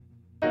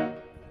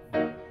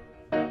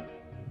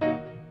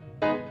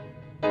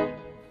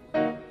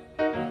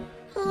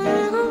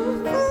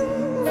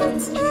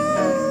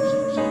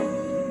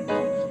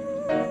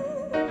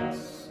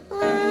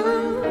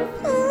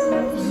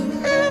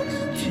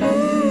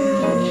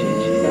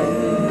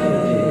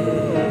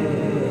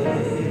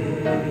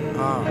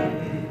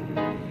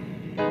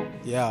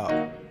Yo,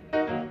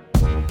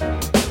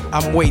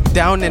 I'm way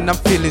down and I'm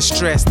feeling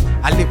stressed.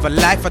 I live a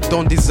life I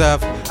don't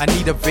deserve. I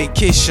need a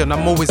vacation,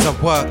 I'm always at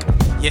work.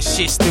 Yeah,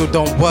 shit still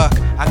don't work.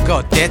 I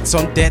got debts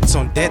on debts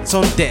on debts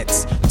on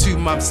debts. 2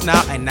 months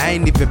now and I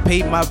ain't even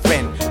paid my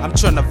rent. I'm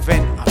tryna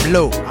vent, I'm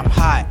low, I'm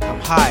high,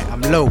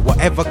 I'm low.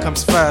 Whatever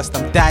comes first,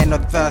 I'm dying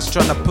of thirst.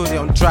 Tryna put it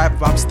on drive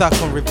but I'm stuck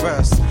on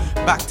reverse.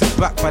 Back to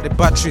back but the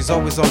battery's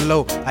always on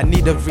low. I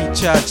need a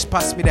recharge,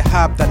 pass me the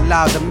herb that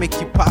loud that make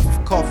you puff,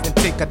 cough and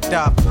take a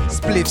dab.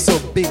 Spliff so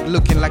big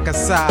looking like a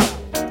sob.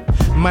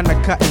 Man,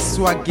 I cut and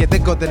swag, yeah, they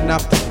got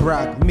enough to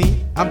brag.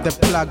 Me, I'm the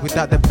plug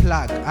without the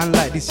plug.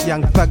 Unlike these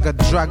young thugger,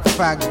 drug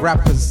fag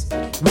rappers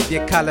with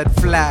their colored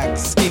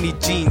flags, skinny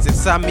jeans, and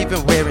some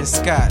even wearing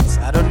skirts.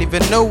 I don't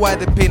even know why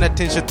they're paying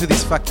attention to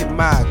these fucking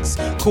mags.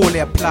 Call it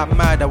a plot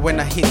murder when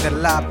I hit the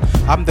lab.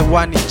 I'm the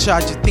one in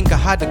charge. You think I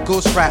had a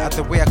ghostwriter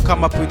the way I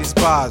come up with these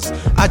bars?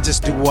 I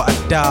just do what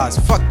I does.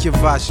 Fuck your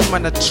vash, you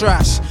man a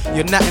trash.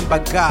 You're nothing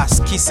but gas,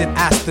 kissing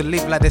ass to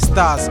live like the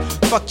stars.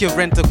 Fuck your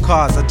rental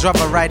cars, I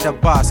drive a rider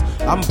bus.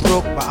 I'm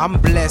broke but I'm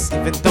blessed,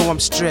 even though I'm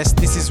stressed.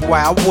 This is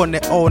why I want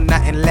it all,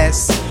 nothing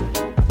less.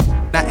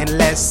 Nothing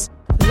less.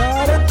 A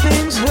lot of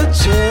things have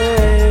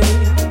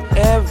changed.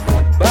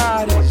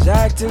 Everybody's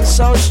acting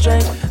so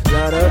strange. A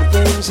lot of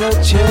things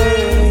have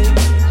changed.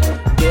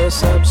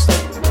 Guess I'm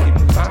stuck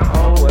in my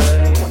own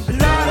way. A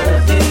lot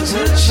of things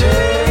have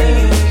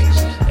changed.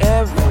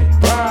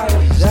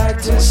 Everybody's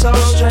acting so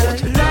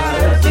strange. A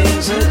lot of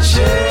things have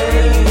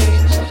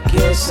changed.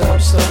 Guess I'm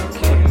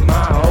stuck in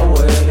my own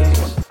way.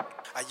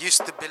 I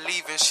used to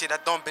believe in shit I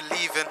don't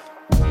believe in.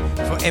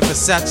 Forever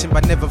searching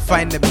but never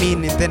find the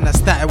meaning. Then I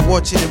started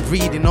watching and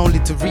reading only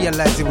to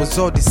realize it was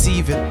all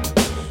deceiving.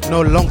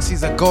 No long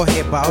since I got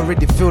here but I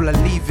already feel like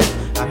leaving.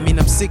 I mean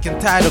I'm sick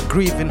and tired of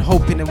grieving,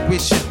 hoping and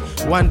wishing,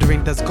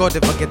 wondering does God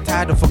ever get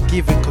tired of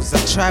forgiving? Cause I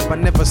try but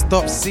never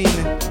stop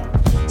sinning.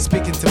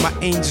 Speaking to my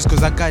angels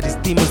cause I got these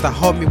demons that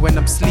haunt me when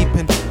I'm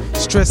sleeping.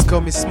 Stress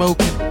got me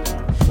smoking,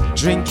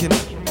 drinking,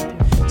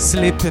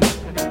 slipping,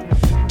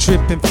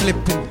 tripping,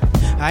 flipping.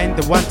 I ain't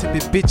the one to be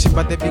bitching,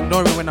 but they be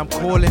ignoring when I'm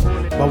calling.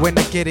 But when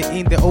I get it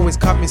in, they always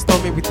come and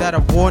stop me without a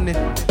warning.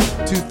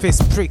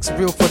 Two-faced pricks,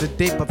 real for the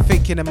day, but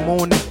fake in the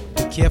morning.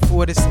 Be careful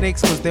with the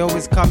snakes, cause they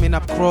always coming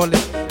up crawling.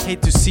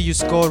 Hate to see you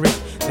scoring,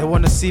 they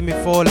wanna see me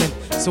falling.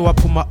 So I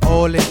put my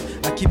all in,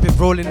 I keep it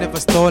rolling, never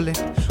stalling.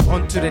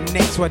 On to the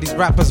next, where these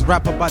rappers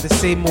rap about the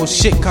same old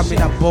shit, coming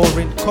up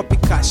boring.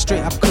 Copycat,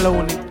 straight up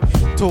cloning.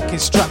 Talking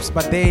straps,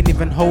 but they ain't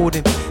even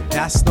holding.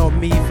 That's not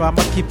me, if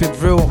I'ma keep it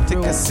real. Take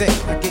a sec,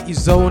 I get you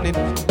zoning.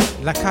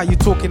 Like how you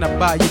talking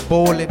about you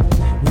balling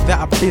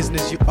without a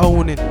business you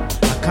owning.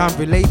 I can't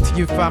relate to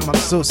you, fam, I'm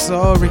so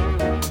sorry.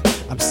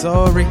 I'm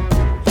sorry,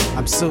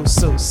 I'm so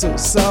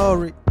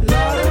sorry. A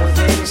lot of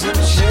things have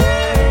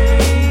changed.